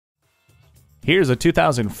Here's a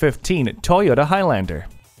 2015 Toyota Highlander.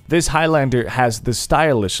 This Highlander has the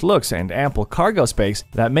stylish looks and ample cargo space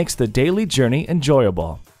that makes the daily journey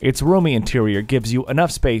enjoyable. Its roomy interior gives you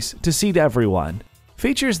enough space to seat everyone.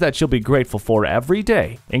 Features that you'll be grateful for every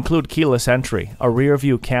day include keyless entry, a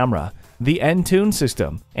rear-view camera, the N-Tune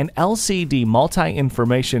system, an LCD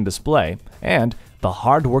multi-information display, and the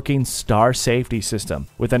hard-working Star Safety System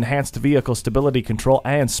with enhanced vehicle stability control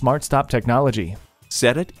and Smart Stop technology.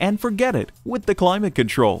 Set it and forget it with the climate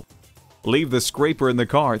control. Leave the scraper in the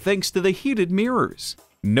car thanks to the heated mirrors.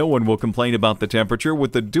 No one will complain about the temperature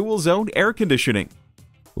with the dual-zone air conditioning.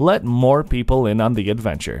 Let more people in on the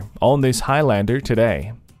adventure. Own this Highlander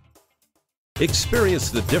today. Experience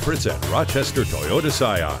the difference at Rochester Toyota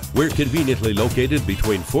Scion. We're conveniently located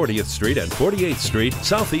between 40th Street and 48th Street,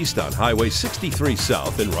 southeast on Highway 63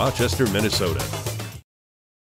 South in Rochester, Minnesota.